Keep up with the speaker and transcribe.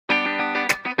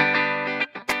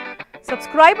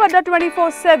Subscribe ADDA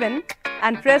 24/7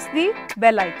 and press the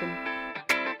bell icon.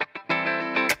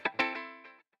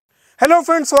 Hello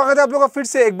friends, स्वागत है आप लोगों का फिर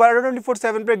से एक बार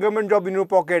 24/7 पे government job in your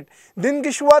pocket. दिन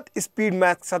की शुरुआत स्पीड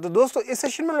मैथ के साथ। तो दोस्तों इस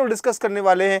सेशन में लोग डिस्कस करने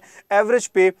वाले हैं एवरेज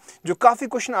पे, जो काफी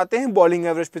क्वेश्चन आते हैं बॉलिंग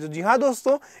एवरेज पे। तो जी हाँ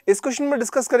दोस्तों, इस क्वेश्चन में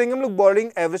डिस्कस करेंगे हम लोग बॉलिंग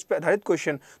एवरेज पे आधारित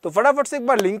क्वेश्चन। तो फटाफट से एक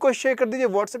बार लिंक को शेयर कर दीजिए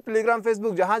व्हाट्सएप, टेलीग्राम,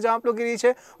 फेसबुक, जहां जहां आप लोग की रीच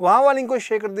है वहां वाला लिंक को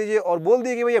शेयर कर दीजिए और बोल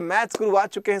दीजिए कि भैया मैथ्स गुरु आ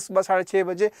चुके हैं सुबह 6:30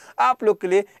 बजे आप लोग के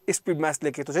लिए स्पीड मैथ्स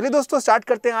लेके। तो चलिए दोस्तों स्टार्ट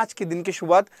करते हैं आज के दिन की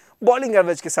शुरुआत बॉलिंग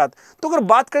एवरेज के साथ। तो अगर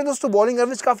बात करें दोस्तों, बॉलिंग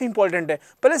एवरेज काफी इंपॉर्टेंट है।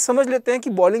 पहले समझ लेते हैं कि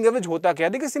बॉलिंग एवरेज होता क्या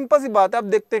है। देखिए सिंपल सी बात है, आप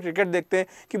देखते हैं क्रिकेट देखते हैं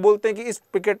कि बोलते हैं कि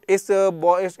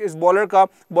इस बॉलर का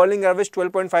बॉलिंग एवरेज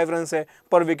 12.5 रन है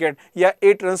पर विकेट या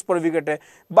 8 रन पर विकेट है।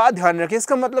 बात ध्यान रखें,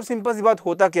 इसका मतलब सिंपल सी बात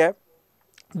होता क्या है।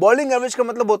 बॉलिंग एवरेज का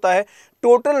मतलब होता है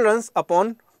total runs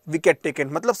upon wicket taken.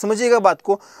 मतलब समझिएगा बात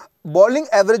को, बॉलिंग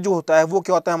एवरेज जो होता है वो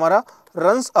क्या होता है हमारा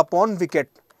रन्स अपॉन विकेट।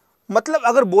 मतलब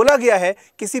अगर बोला गया है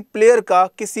किसी प्लेयर का,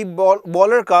 किसी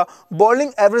बॉलर का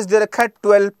बॉलिंग एवरेज दे रखा है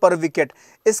 12 पर विकेट,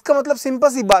 इसका मतलब सिंपल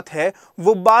सी बात है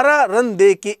वो 12 रन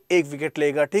दे के एक विकेट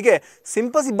लेगा। ठीक है,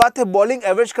 सिंपल सी बात है। बॉलिंग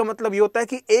एवरेज का मतलब ये होता है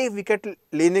कि एक विकेट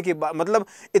लेने के बाद, मतलब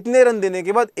इतने रन देने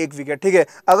के बाद एक विकेट। ठीक है,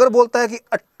 अगर बोलता है कि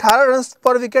 18 रन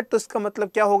पर विकेट तो इसका मतलब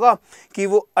क्या होगा कि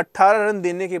वो 18 रन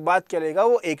देने के बाद क्या लेगा,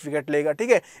 वो एक विकेट लेगा।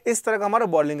 ठीक है, इस तरह का हमारा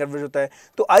बॉलिंग एवरेज होता है।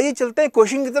 तो आइए चलते हैं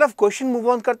क्वेश्चन की तरफ, क्वेश्चन मूव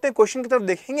ऑन करते हैं, क्वेश्चन की तरफ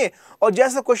देखेंगे और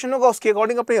जैसा क्वेश्चन होगा उसके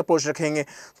अकॉर्डिंग अपनी अप्रोच रखेंगे।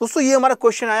 दोस्तों ये हमारा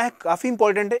क्वेश्चन आया है, काफी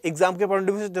इंपॉर्टेंट है एग्जाम के पॉइंट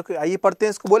ऑफ व्यू से। देखो आइए पढ़ते हैं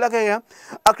इसको। बोला क्या है,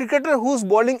 a cricketer whose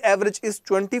bowling average is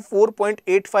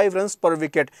 24.85 runs पर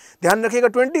विकेट। ध्यान रखिएगा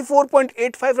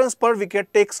 24.85 रन्स पर wicket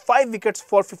takes 5 wickets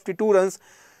for 52 runs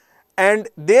and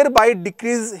thereby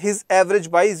decrease his average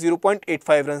by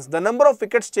 0.85 runs. The number of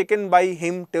wickets taken by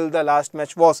him till the last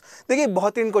match was। देखिए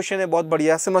बहुत ही question है, बहुत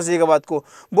बढ़िया समझिएगा बात को।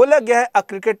 बोला गया है a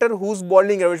cricketer whose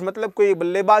bowling average, मतलब कोई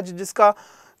बल्लेबाज जिसका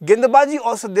गेंदबाजी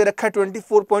औसत दे रखा है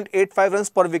 24.85 रन्स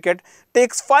पर wicket,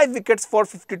 takes 5 wickets for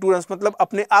 52 runs, मतलब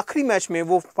अपने आखिरी मैच में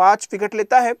वो 5 विकेट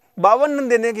लेता है 52 रन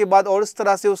देने के बाद, और इस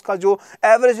तरह से उसका जो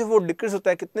एवरेज है वो डिक्रीज होता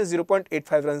है कितने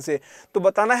 0.85 रन से। तो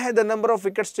बताना है the number of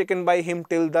wickets taken by him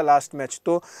till the last match,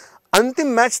 तो अंतिम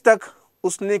मैच तक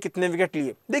उसने कितने विकेट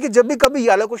लिए। देखिए जब भी कभी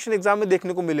वाला क्वेश्चन एग्जाम में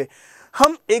देखने को मिले,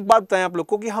 हम एक बात बताएं आप लोग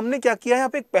को कि हमने क्या किया है, यहाँ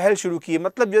पे एक पहल शुरू की है।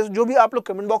 मतलब जो भी आप लोग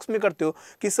कमेंट बॉक्स में करते हो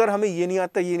कि सर हमें ये नहीं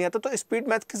आता, ये नहीं आता, तो स्पीड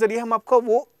मैथ के जरिए हम आपका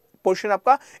वो पोर्शन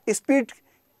आपका स्पीड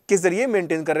के जरिए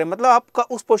मेंटेन कर रहे हैं। मतलब आपका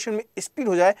उस पोर्शन में स्पीड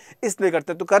हो जाए इसलिए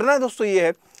करते हैं। तो करना है दोस्तों ये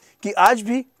है कि आज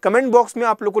भी कमेंट बॉक्स में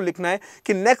आप लोग को लिखना है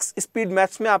कि नेक्स्ट स्पीड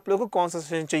मैथ्स में आप लोग को कौन सा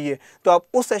सेशन चाहिए। तो आप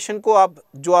उस सेशन को आप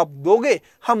दोगे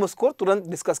हम उसको तुरंत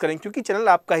डिस्कस करेंगे, क्योंकि चैनल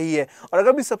आपका ही है। और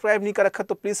अगर भी सब्सक्राइब नहीं कर रखा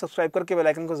तो प्लीज सब्सक्राइब करके बेल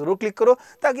आइकन को जरूर क्लिक करो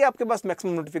ताकि आपके पास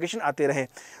मैक्सिमम नोटिफिकेशन आते रहे।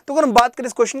 तो अगर हम बात करें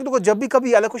इस क्वेश्चन की, तो जब भी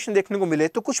कभी वाला क्वेश्चन देखने को मिले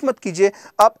तो कुछ मत कीजिए,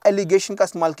 आप एलिगेशन का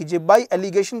इस्तेमाल कीजिए। बाय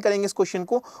एलिगेशन करेंगे इस क्वेश्चन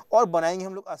को और बनाएंगे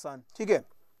हम लोग आसान। ठीक है,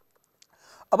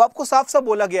 अब आपको साफ साफ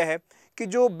बोला गया है कि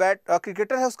जो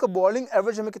क्रिकेटर है उसका बॉलिंग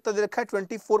एवरेज हमें कितना दे रखा है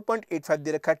 24.85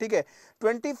 दे रखा है। ठीक है,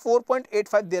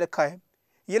 24.85 दे रखा है।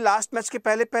 ये लास्ट मैच के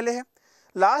पहले है।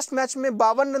 लास्ट मैच में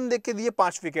 52 रन देके दिए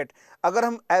 5 विकेट। अगर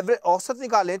हम एवरेज औसत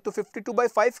निकालें तो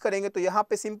 52/5 करेंगे तो यहाँ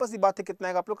पे सिंपल सी बात है कितना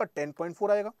आएगा आप लोग का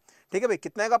 10.4 आएगा। ठीक है भाई,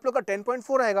 कितना आएगा आप लोग का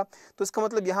 10.4 आएगा। तो इसका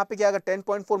मतलब यहाँ पे क्या आएगा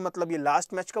 10.4, मतलब ये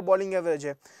लास्ट मैच का बॉलिंग एवरेज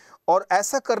है। और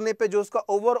ऐसा करने पे जो उसका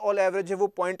ओवरऑल एवरेज है वो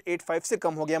 0.85 से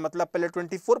कम हो गया। मतलब पहले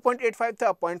 24.85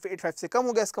 था, 0.85 से कम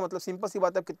हो गया। इसका मतलब सिंपल सी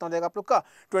बात है कितना हो जाएगा आप लोग का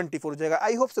 24 हो जाएगा।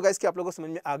 आई होप सो गाइस कि आप लोगों को समझ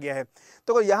में आ गया है।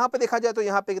 तो अगर यहाँ पे देखा जाए तो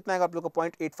यहाँ पे कितना आएगा आप लोग का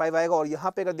 0.85 आएगा, और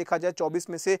यहाँ पे अगर देखा जाए 24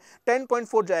 में से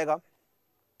 10.4 जाएगा।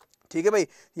 ठीक है भाई,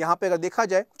 यहाँ पे अगर देखा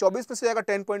जाए 24 में से जाएगा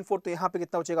 10.4, तो यहाँ पे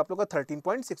कितना बचेगा आप लोग का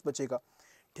 13.6 बचेगा।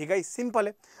 ठीक है, सिंपल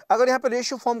है। अगर यहाँ पे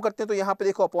रेशियो फॉर्म करते हैं तो यहाँ पे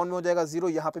देखो अपॉन में हो जाएगा 0,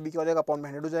 यहाँ पे भी क्या हो जाएगा अपॉन में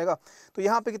 100 हो जाएगा। तो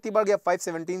यहाँ पे कितनी बार गया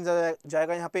 517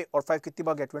 जाएगा यहाँ पे, और 5 कितनी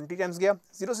बार गया 20 टाइम्स गया,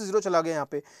 0 से 0 चला गया यहाँ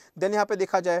पे। देन यहाँ पे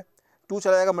देखा जाए 2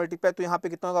 चला जाएगा मल्टीप्लाई, तो यहाँ पे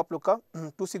कितना होगा आप लोग का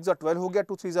 2 6 12 हो गया,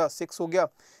 2 3 6 हो गया,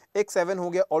 एक 7 हो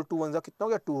गया, और 2 1 कितना हो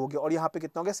गया 2 हो गया, और यहाँ पे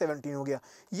कितना हो गया 17 हो गया।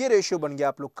 ये रेशियो बन गया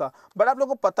आप लोग का। बट आप लोग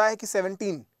को पता है कि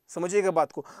 17, समझिएगा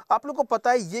बात को, आप लोग को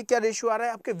पता है ये क्या रेशियो आ रहा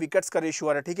है, आपके विकेट्स का रेशियो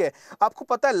आ रहा है। ठीक है, आपको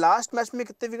पता है लास्ट मैच में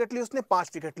कितने विकेट लिए उसने,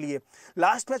 5 विकेट लिए।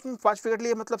 लास्ट मैच में 5 विकेट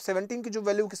लिए, मतलब 17 की जो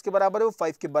वैल्यू किसके बराबर है वो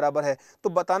 5 के बराबर है। तो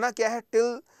बताना क्या है,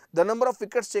 till the number of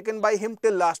wickets taken by him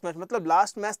till last match, मतलब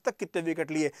लास्ट मैच तक कितने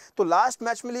विकेट लिए। तो लास्ट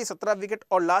मैच में लिए 17 विकेट,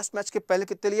 और लास्ट मैच के पहले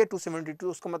कितने लिए 272।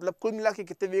 उसका मतलब कुल मिला के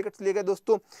कितने विकेट्स लिए गए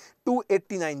दोस्तों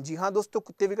 289। जी हाँ दोस्तों,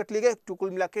 कितने विकेट लिए गए, कुल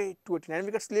मिला के 289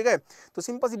 विकेट्स लिए गए। तो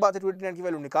सिंपल सी बात है 289 की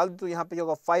वैल्यू निकाल दो, तो यहाँ पे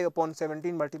होगा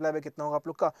 5/17 मल्टीप्लाई बाय कितना होगा आप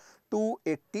लोग का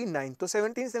 289। तो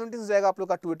 17 से जाएगा आप लोग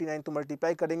का 289, तो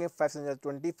मल्टीप्लाई करेंगे 5 से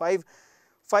 25,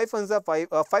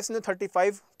 5 से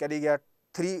 35 कैरी गया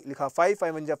 3 लिखा 5,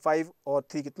 5 1 जा 5 और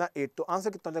 3 कितना 8, तो आंसर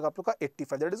कितना हो जाएगा आप लोग का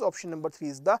 85। That is option number 3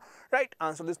 is the right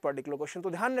answer this particular question. तो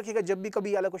ध्यान रखिएगा जब भी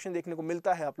कभी वाला क्वेश्चन देखने को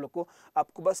मिलता है आप लोग को,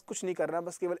 आपको बस कुछ नहीं करना,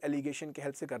 बस केवल एलिगेशन की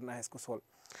हेल्प से करना है इसको सॉल्व,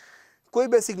 कोई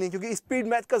बेसिक नहीं, क्योंकि स्पीड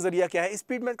मैथ का जरिया क्या है,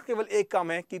 स्पीड मैथ का केवल एक काम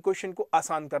है कि क्वेश्चन को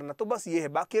आसान करना, तो बस ये है।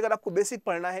 बाकी अगर आपको बेसिक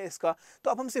पढ़ना है इसका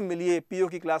तो आप हमसे मिलिए पीओ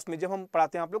की क्लास में, जब हम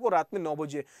पढ़ाते हैं आप लोग को रात में 9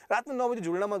 बजे, रात में 9 बजे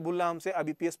जुड़ना मत भूलना हमसे,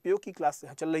 IBPS पीओ की क्लास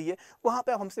चल रही है, वहाँ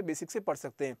पर आप हमसे बेसिक से पढ़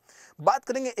सकते हैं। बात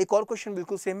करेंगे एक और क्वेश्चन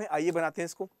बिल्कुल सेम है, आइए बनाते हैं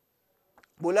इसको।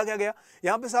 बोला क्या गया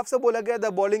यहाँ पे, साफ साफ बोला गया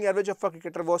the bowling average of a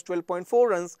cricketer was 12.4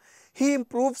 runs, he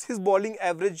improves his bowling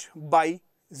average bye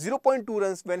 0.2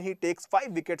 runs when he takes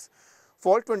 5 wickets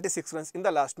for 26 runs in the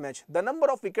last match. The number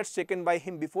of wickets taken by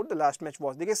him before the last match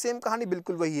was. देखिए same कहानी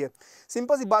बिल्कुल वही है,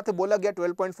 simple सी बात है, बोला गया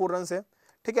 12.4 run है,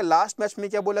 ठीक है। लास्ट मैच में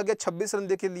क्या बोला गया, 26 रन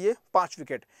दे के लिए 5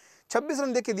 विकेट, 26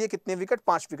 रन दे के लिए कितने विकेट,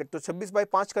 5 विकेट, तो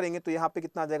 26/5 करेंगे तो यहाँ पे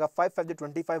कितना आ जाएगा, 5 5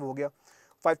 25 हो गया,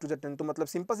 5 2 10, तो मतलब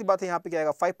सिंपल सी बात है यहाँ पे क्या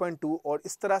आएगा 5.2, और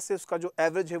इस तरह से उसका जो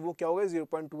एवरेज है वो क्या हो गया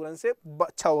 0.2 रन से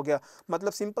अच्छा हो गया,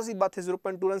 मतलब सिंपल सी बात है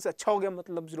 0.2 रन से अच्छा हो गया,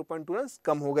 मतलब 0.2 रन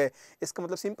कम हो गए, इसका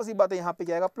मतलब सिंपल सी बात है यहाँ पे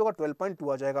क्या आएगा आप लोग का 12.2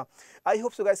 आ जाएगा। आई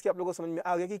होप सो गाइस कि आप लोगों को समझ में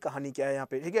आ गया कि कहानी क्या है यहाँ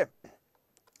पे, ठीक है।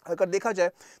 अगर देखा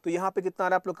जाए तो यहाँ पे कितना आ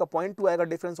रहा है आप लोग का 0.2 आएगा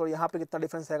डिफरेंस, और यहाँ पे कितना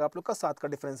डिफरेंस आएगा आप लोग का 7 का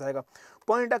डिफरेंस आएगा।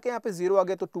 पॉइंट आके यहाँ पे 0 आ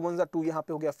गया तो 2 1 जा 2, यहाँ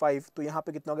पे हो गया 5, तो यहाँ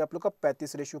पे कितना हो गया आप लोग का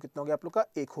 35 रेशियो कितना हो गया आप लोग का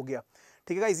 1 हो गया,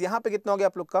 ठीक है गाइस। यहाँ पे कितना हो गया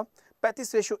आप लोग का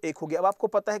 35 रेशियो 1 हो गया। अब आपको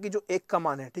पता है कि जो 1 का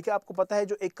मान है, ठीक है, आपको पता है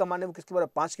जो 1 का मान है वो किसके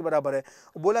बराबर, 5 के बराबर है।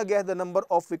 बोला गया है the number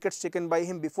of wickets taken by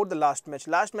him before the last match,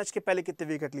 last match के पहले कितने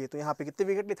विकेट लिए, तो यहाँ पे कितने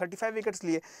विकेट लिए 35 विकेट्स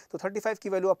लिए, तो 35 की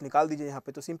वैल्यू आप निकाल दीजिए यहाँ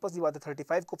पे, तो सिंपल सी बात है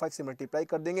 35 को 5 से मल्टीप्लाई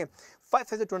कर देंगे, 5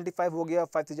 से 25 हो गया,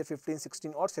 5 से 15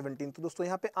 16 और 17, तो दोस्तों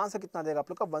यहाँ पे आंसर कितना आ जाएगा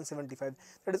आप लोग का 175,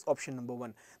 दैट इज ऑप्शन नंबर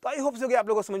 1। तो आई होप सो कि आप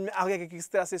लोगों को समझ में आ गया कि किस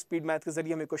तरह से स्पीड मैथ के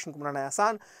जरिए हमें क्वेश्चन को बनाना है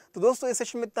आसान। तो दोस्तों इस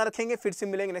सेशन में इतना रखेंगे, फिर से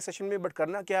मिलेंगे नेक्स्ट सेशन में, बट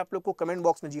करना क्या है आप लोग को कमेंट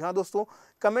बॉक्स में, जी हाँ दोस्तों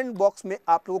कमेंट बॉक्स में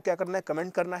आप लोगों को क्या करना है,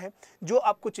 कमेंट करना है जो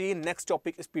आपको चाहिए नेक्स्ट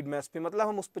टॉपिक स्पीड मैथ्स पे, मतलब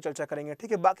हम उस पर चर्चा करेंगे,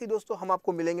 ठीक है। बाकी दोस्तों हम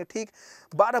आपको मिलेंगे ठीक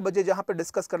 12 बजे, जहां पे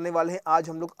डिस्कस करने वाले हैं आज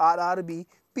हम लोग RRB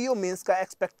पीओ मेंस का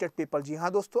एक्सपेक्टेड पेपर। जी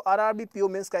हाँ दोस्तों RRB पीओ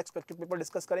मेंस का एक्सपेक्टेड पेपर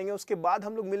डिस्कस करेंगे, उसके बाद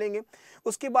हम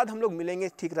लोग मिलेंगे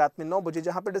ठीक रात में 9 बजे,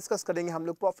 जहां पे डिस्कस करेंगे हम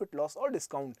लोग प्रॉफिट लॉस और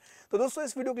डिस्काउंट। तो दोस्तों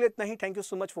इस वीडियो के लिए इतना ही, thank you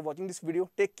so much for watching this video,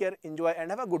 take care, enjoy and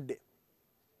have a good day.